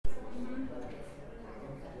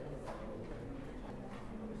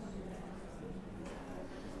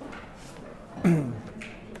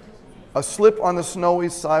A slip on the snowy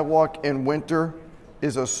sidewalk in winter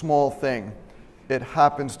is a small thing. It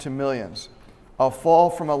happens to millions. A fall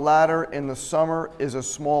from a ladder in the summer is a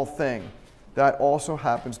small thing. That also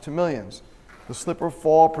happens to millions. The slip or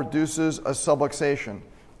fall produces a subluxation.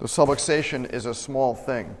 The subluxation is a small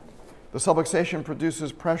thing. The subluxation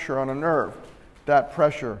produces pressure on a nerve. That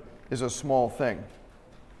pressure is a small thing.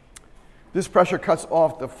 This pressure cuts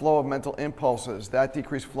off the flow of mental impulses. That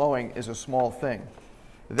decreased flowing is a small thing.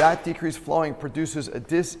 That decreased flowing produces a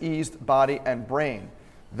diseased body and brain.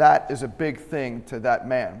 That is a big thing to that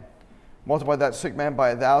man. Multiply that sick man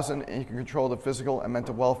by 1,000 and you can control the physical and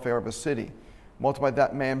mental welfare of a city. Multiply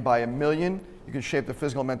that man by 1,000,000, you can shape the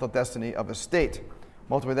physical and mental destiny of a state.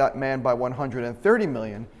 Multiply that man by 130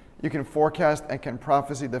 million, you can forecast and can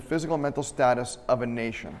prophesy the physical and mental status of a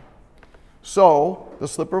nation. So, the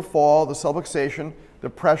slip or fall, the subluxation, the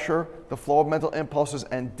pressure, the flow of mental impulses,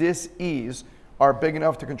 and dis-ease are big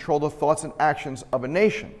enough to control the thoughts and actions of a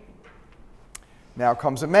nation. Now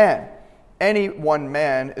comes a man. Any one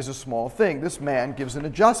man is a small thing. This man gives an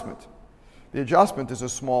adjustment. The adjustment is a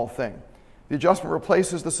small thing. The adjustment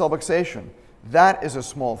replaces the subluxation. That is a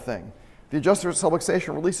small thing. The adjustment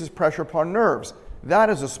subluxation releases pressure upon nerves. That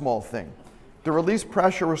is a small thing. The released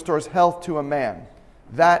pressure restores health to a man.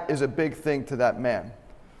 That is a big thing to that man.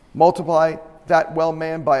 Multiply that well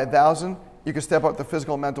man by 1,000, you can step up the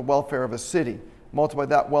physical and mental welfare of a city. Multiply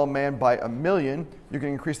that well man by 1,000,000, you can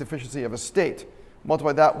increase the efficiency of a state.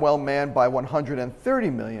 Multiply that well man by 130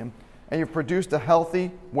 million, and you've produced a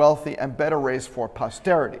healthy, wealthy, and better race for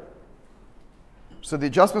posterity. So the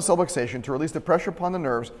adjustment subluxation to release the pressure upon the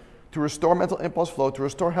nerves, to restore mental impulse flow, to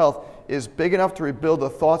restore health, is big enough to rebuild the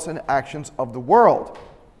thoughts and actions of the world.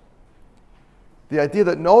 The idea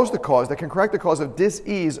that knows the cause, that can correct the cause of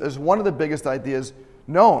dis-ease, is one of the biggest ideas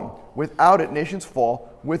known. Without it, nations fall.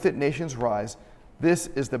 With it, nations rise. This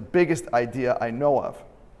is the biggest idea I know of.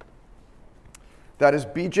 That is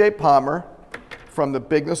B.J. Palmer from The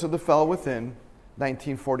Bigness of the Fellow Within,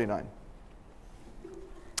 1949.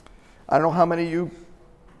 I don't know how many of you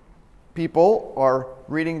people are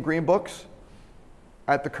reading green books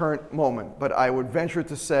at the current moment, but I would venture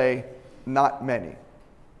to say not many.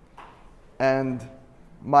 And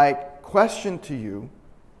my question to you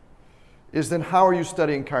is then, how are you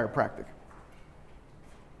studying chiropractic?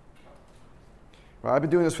 Well, I've been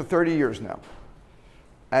doing this for 30 years now.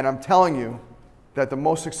 And I'm telling you that the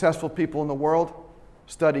most successful people in the world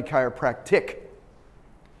study chiropractic,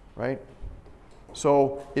 right?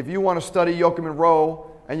 So if you want to study Yoakum and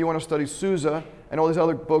Rowe, and you want to study Sousa, and all these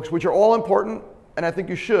other books, which are all important, and I think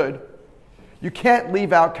you should, you can't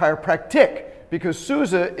leave out chiropractic, because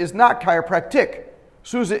Sousa is not chiropractic.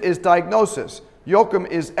 Sousa is diagnosis. Yoakum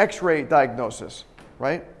is x-ray diagnosis,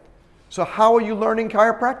 right? So how are you learning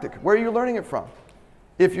chiropractic? Where are you learning it from?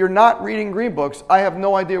 If you're not reading green books, I have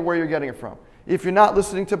no idea where you're getting it from. If you're not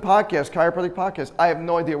listening to podcasts, chiropractic podcasts, I have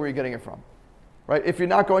no idea where you're getting it from, right? If you're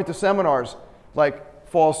not going to seminars like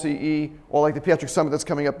Fall CE, or like the Pediatric Summit that's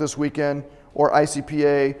coming up this weekend, or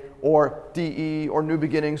ICPA, or DE, or New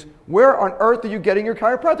Beginnings, where on earth are you getting your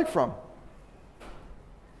chiropractic from?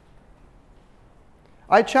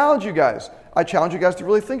 I challenge you guys to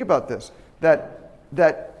really think about this,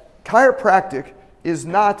 that chiropractic is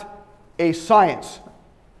not a science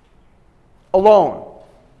alone.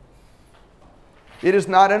 It is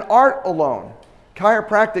not an art alone.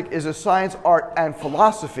 Chiropractic is a science, art, and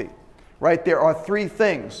philosophy, right? There are three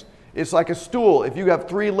things. It's like a stool. If you have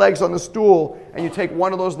 3 legs on the stool and you take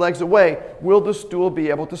one of those legs away, will the stool be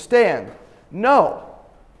able to stand? No.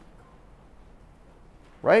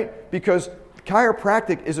 Right? Because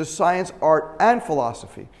chiropractic is a science, art, and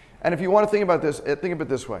philosophy. And if you want to think about this, think of it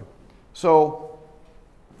this way. So,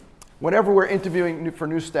 whenever we're interviewing for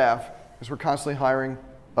new staff, because we're constantly hiring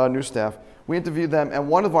new staff, we interview them, and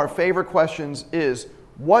one of our favorite questions is,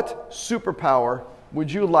 what superpower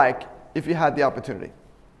would you like if you had the opportunity?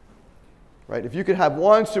 Right? If you could have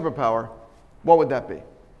one superpower, what would that be?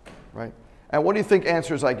 Right? And what do you think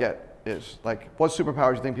answers I get is? Like, what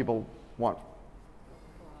superpowers do you think people want?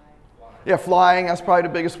 Yeah, flying, that's probably the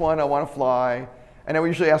biggest one. I want to fly. And then we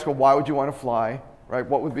usually ask, well, why would you want to fly? Right?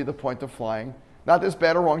 What would be the point of flying? Not this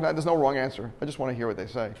bad or wrong. There's no wrong answer. I just want to hear what they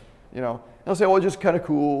say. You know, and they'll say, well, it's just kind of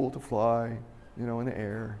cool to fly, you know, in the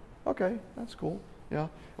air. Okay, that's cool. Yeah.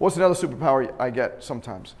 What's another superpower I get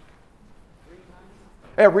sometimes? Reading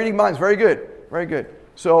minds. Yeah, reading minds. Very good. Very good.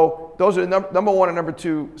 So those are number 1 and number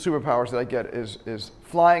 2 superpowers that I get is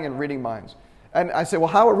flying and reading minds. And I say, well,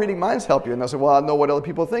 how will reading minds help you? And they'll say, well, I know what other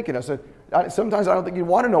people are thinking. I said, sometimes I don't think you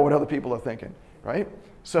want to know what other people are thinking. right?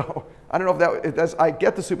 So I don't know if that's, I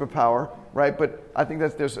get the superpower, right? But I think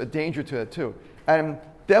that there's a danger to it too. And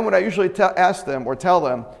then what I usually ask them or tell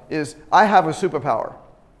them is, I have a superpower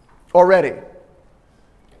already.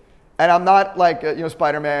 And I'm not like,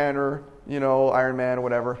 Spider-Man or, Iron Man or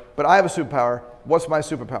whatever, but I have a superpower. What's my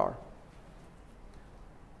superpower?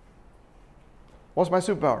 What's my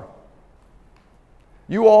superpower?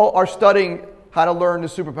 You all are studying how to learn the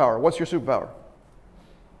superpower. What's your superpower?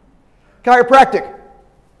 Chiropractic.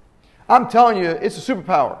 I'm telling you, it's a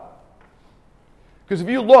superpower. Because if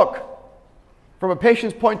you look from a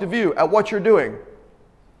patient's point of view at what you're doing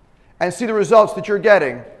and see the results that you're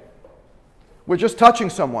getting with just touching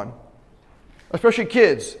someone, especially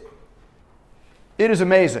kids, it is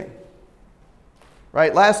amazing.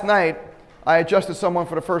 Right? Last night, I adjusted someone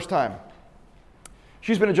for the first time.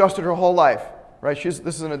 She's been adjusted her whole life. Right? This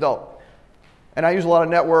is an adult. And I use a lot of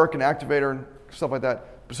network and activator and stuff like that.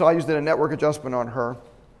 So I used a network adjustment on her.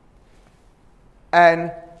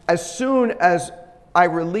 And as soon as I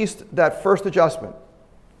released that first adjustment,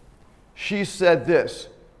 she said this,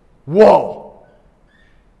 "Whoa."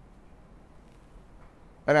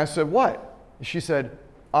 And I said, "What?" She said,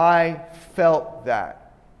 "I felt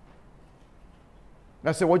that." And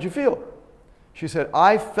I said, "What'd you feel?" She said,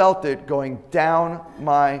 "I felt it going down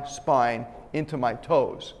my spine into my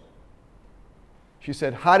toes." She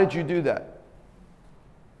said, "How did you do that?"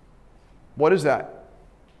 What is that?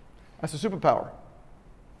 That's a superpower,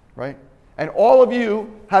 right? And all of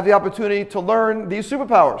you have the opportunity to learn these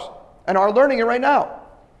superpowers and are learning it right now,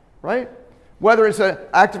 right? Whether it's an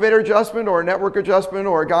activator adjustment or a network adjustment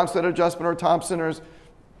or a Gonstead adjustment or Thompson or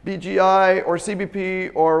BGI or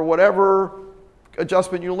CBP or whatever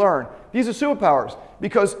adjustment you learn. These are superpowers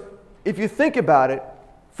because if you think about it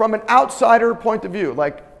from an outsider point of view,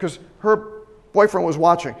 like because her boyfriend was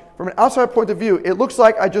watching, from an outside point of view, it looks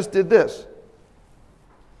like I just did this.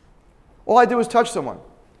 All I did was touch someone.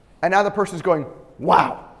 And now the person's going,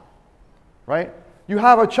 "Wow." Right? You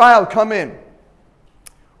have a child come in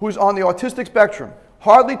who's on the autistic spectrum,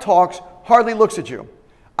 hardly talks, hardly looks at you.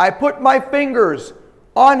 I put my fingers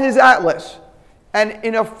on his atlas, and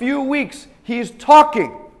in a few weeks, he's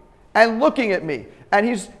talking and looking at me. And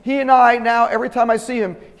he and I now, every time I see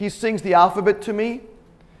him, he sings the alphabet to me,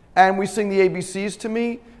 and we sing the ABCs to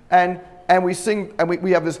me, and we sing, and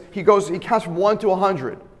we have this, he counts from 1 to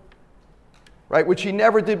 100. Right, which he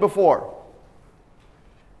never did before.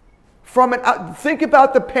 Think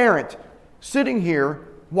about the parent sitting here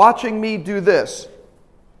watching me do this,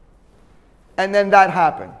 and then that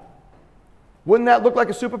happened. Wouldn't that look like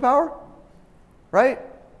a superpower? Right?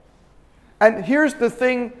 And here's the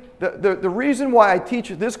thing, the reason why I teach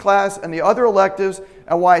this class and the other electives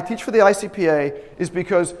and why I teach for the ICPA is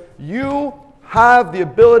because you have the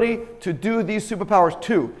ability to do these superpowers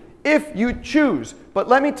too, if you choose. But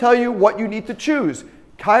let me tell you what you need to choose: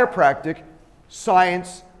 chiropractic,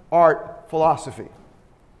 science, art, philosophy.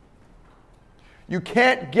 You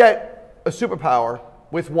can't get a superpower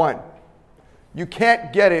with one. You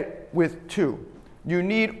can't get it with two. You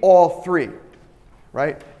need all three,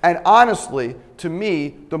 right? And honestly, to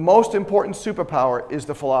me, the most important superpower is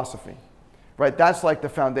the philosophy, right? That's like the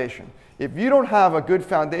foundation. If you don't have a good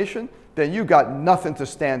foundation, then you got nothing to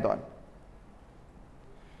stand on.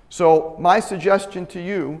 So my suggestion to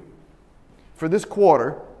you for this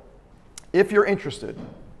quarter, if you're interested,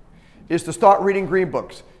 is to start reading green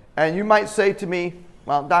books. And you might say to me,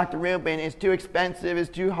 "Well, Dr. Rubin, it's too expensive, it's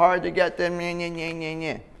too hard to get them,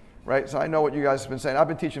 right? So I know what you guys have been saying. I've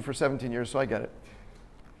been teaching for 17 years, so I get it.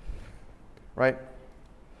 Right?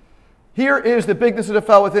 Here is The Bigness of the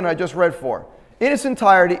Fellow Within I just read for. In its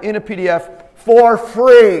entirety, in a PDF, for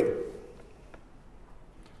free.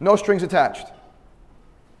 No strings attached.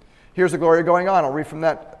 Here's the glory going on. I'll read from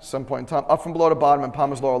that at some point in time. Up from below to bottom and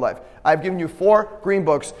Palmer's Law of Life. I've given you 4 green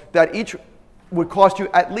books that each would cost you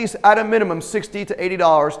at least, at a minimum, $60 to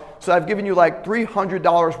 $80. So I've given you like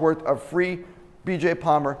 $300 worth of free B.J.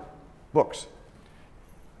 Palmer books.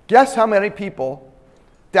 Guess how many people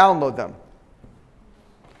download them?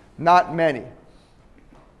 Not many.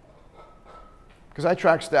 Because I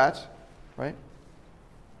track stats, right?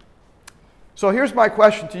 So here's my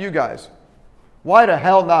question to you guys. Why the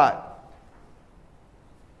hell not?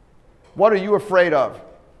 What are you afraid of?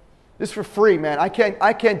 This is for free, man. I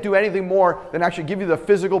can't do anything more than actually give you the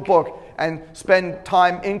physical book and spend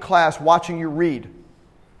time in class watching you read,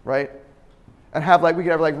 right? And we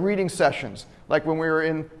could have reading sessions, like when we were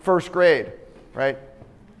in first grade, right?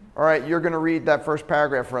 All right, you're going to read that first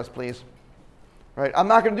paragraph for us, please. Right? I'm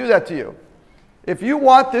not going to do that to you. If you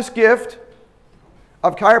want this gift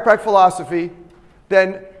of chiropractic philosophy,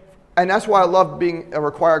 then, and that's why I love being a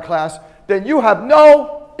required class, then you have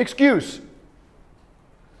no excuse.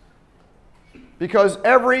 Because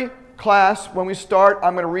every class, when we start,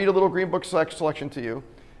 I'm going to read a little green book selection to you,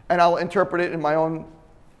 and I'll interpret it in my own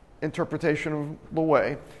interpretation of the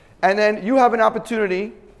way. And then you have an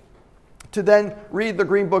opportunity to then read the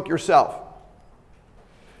green book yourself.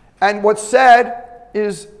 And what's said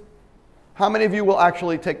is, how many of you will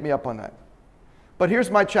actually take me up on that? But here's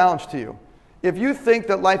my challenge to you. If you think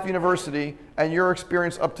that Life University and your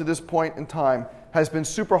experience up to this point in time has been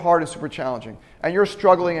super hard and super challenging, and you're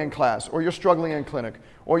struggling in class, or you're struggling in clinic,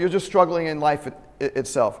 or you're just struggling in life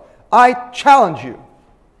itself, I challenge you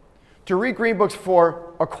to read green books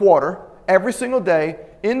for a quarter every single day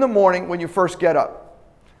in the morning when you first get up,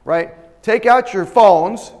 right? Take out your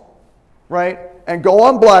phones, right, and go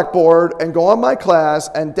on Blackboard and go on My Class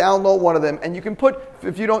and download one of them. And you can put,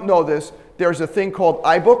 if you don't know this, there's a thing called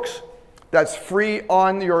iBooks that's free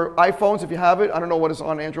on your iPhones if you have it. I don't know what is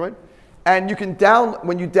on Android. And you can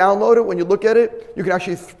when you download it, when you look at it, you can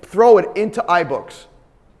actually throw it into iBooks.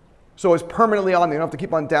 So it's permanently on there. You don't have to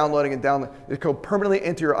keep on downloading and downloading. It goes permanently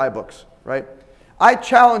into your iBooks, right? I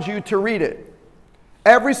challenge you to read it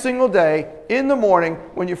every single day in the morning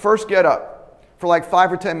when you first get up for like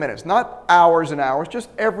 5 or 10 minutes. Not hours and hours, just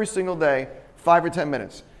every single day, 5 or 10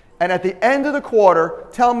 minutes. And at the end of the quarter,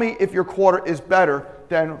 tell me if your quarter is better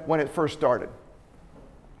than when it first started.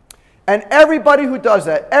 And everybody who does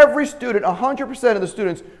that, every student, 100% of the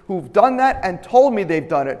students who've done that and told me they've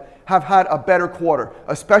done it, have had a better quarter,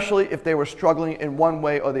 especially if they were struggling in one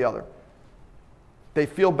way or the other. They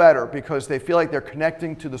feel better because they feel like they're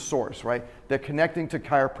connecting to the source, right? They're connecting to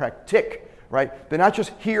chiropractic, right? They're not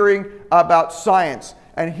just hearing about science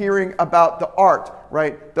and hearing about the art,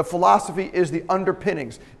 right? The philosophy is the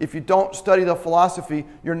underpinnings. If you don't study the philosophy,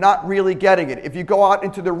 you're not really getting it. If you go out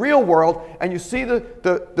into the real world and you see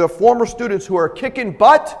the former students who are kicking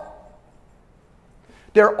butt,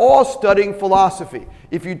 they're all studying philosophy.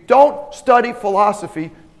 If you don't study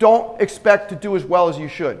philosophy, don't expect to do as well as you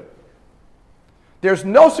should. There's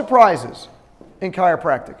no surprises in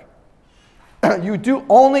chiropractic. You do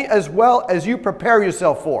only as well as you prepare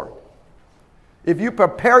yourself for. If you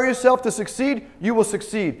prepare yourself to succeed, you will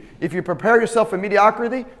succeed. If you prepare yourself for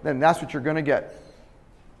mediocrity, then that's what you're going to get.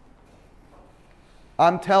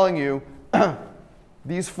 I'm telling you,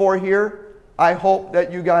 these 4 here, I hope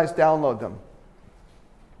that you guys download them.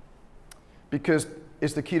 Because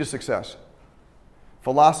it's the key to success.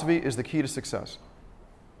 Philosophy is the key to success.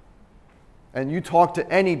 And you talk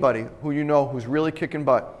to anybody who you know who's really kicking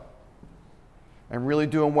butt and really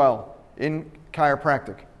doing well in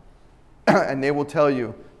chiropractic, and they will tell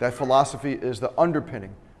you that philosophy is the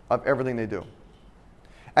underpinning of everything they do.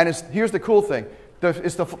 And here's the cool thing.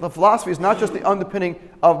 The philosophy is not just the underpinning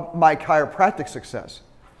of my chiropractic success,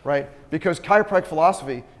 right? Because chiropractic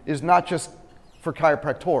philosophy is not just for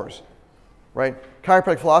chiropractors, right?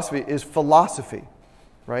 Chiropractic philosophy is philosophy,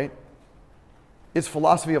 right? It's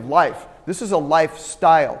philosophy of life. This is a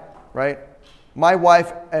lifestyle, right? My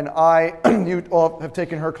wife and I, you all have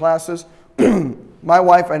taken her classes. My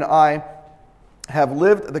wife and I have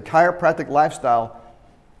lived the chiropractic lifestyle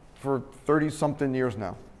for 30-something years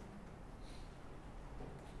now,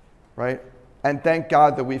 right? And thank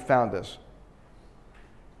God that we found this.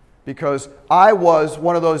 Because I was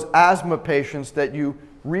one of those asthma patients that you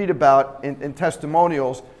read about in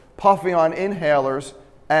testimonials, puffing on inhalers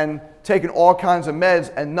and taking all kinds of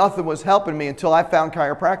meds, and nothing was helping me until I found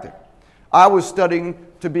chiropractic. I was studying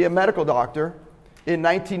to be a medical doctor in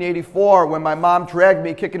 1984 when my mom dragged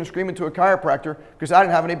me kicking and screaming to a chiropractor because I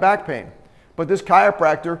didn't have any back pain. But this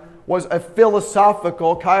chiropractor was a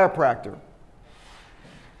philosophical chiropractor.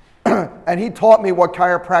 And he taught me what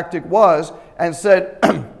chiropractic was and said,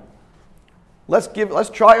 let's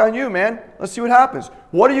try on you, man. Let's see what happens.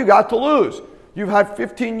 What do you got to lose? You've had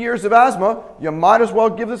 15 years of asthma. You might as well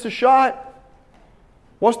give this a shot.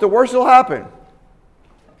 What's the worst that'll happen?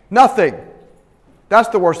 Nothing. That's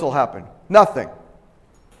the worst that'll happen. Nothing.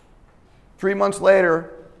 3 months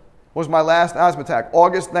later was my last asthma attack.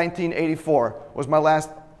 August 1984 was my last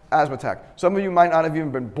asthma attack. Some of you might not have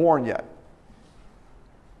even been born yet.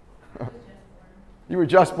 You were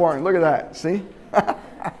just born. Look at that. See?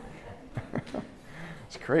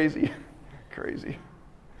 It's crazy. Crazy.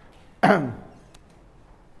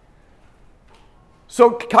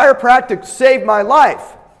 So chiropractic saved my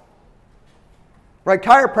life. Right?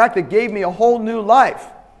 Chiropractic gave me a whole new life.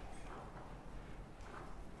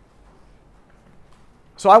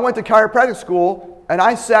 So I went to chiropractic school, and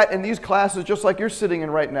I sat in these classes just like you're sitting in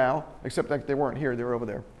right now, except that they weren't here, they were over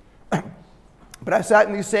there. But I sat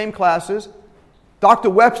in these same classes. Dr.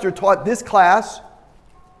 Webster taught this class.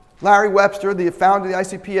 Larry Webster, the founder of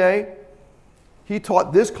the ICPA, He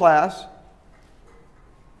taught this class,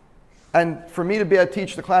 and for me to be able to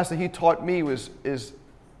teach the class that he taught me is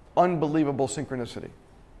unbelievable synchronicity.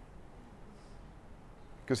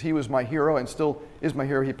 Because he was my hero and still is my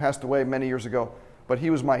hero. He passed away many years ago, but he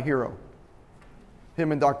was my hero.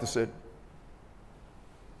 Him and Dr. Sid.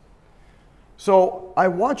 So I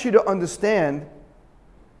want you to understand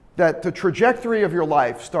that the trajectory of your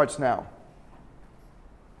life starts now.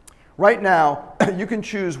 Right now, you can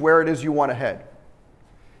choose where it is you want to head.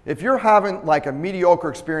 If you're having like a mediocre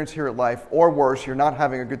experience here at life, or worse, you're not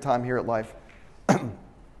having a good time here at life,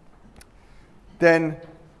 then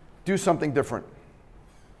do something different.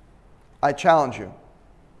 I challenge you.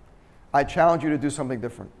 I challenge you to do something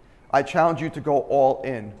different. I challenge you to go all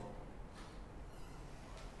in.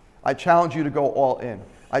 I challenge you to go all in.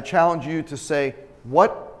 I challenge you to say,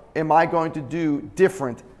 what am I going to do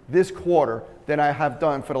different this quarter than I have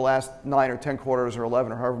done for the last 9 or 10 quarters or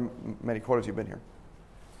 11 or however many quarters you've been here?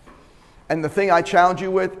 And the thing I challenge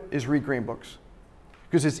you with is read Green Books.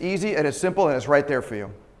 Because it's easy and it's simple and it's right there for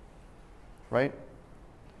you. Right?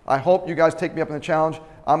 I hope you guys take me up on the challenge.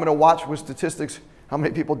 I'm going to watch with statistics how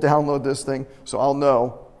many people download this thing so I'll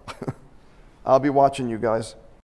know. I'll be watching you guys.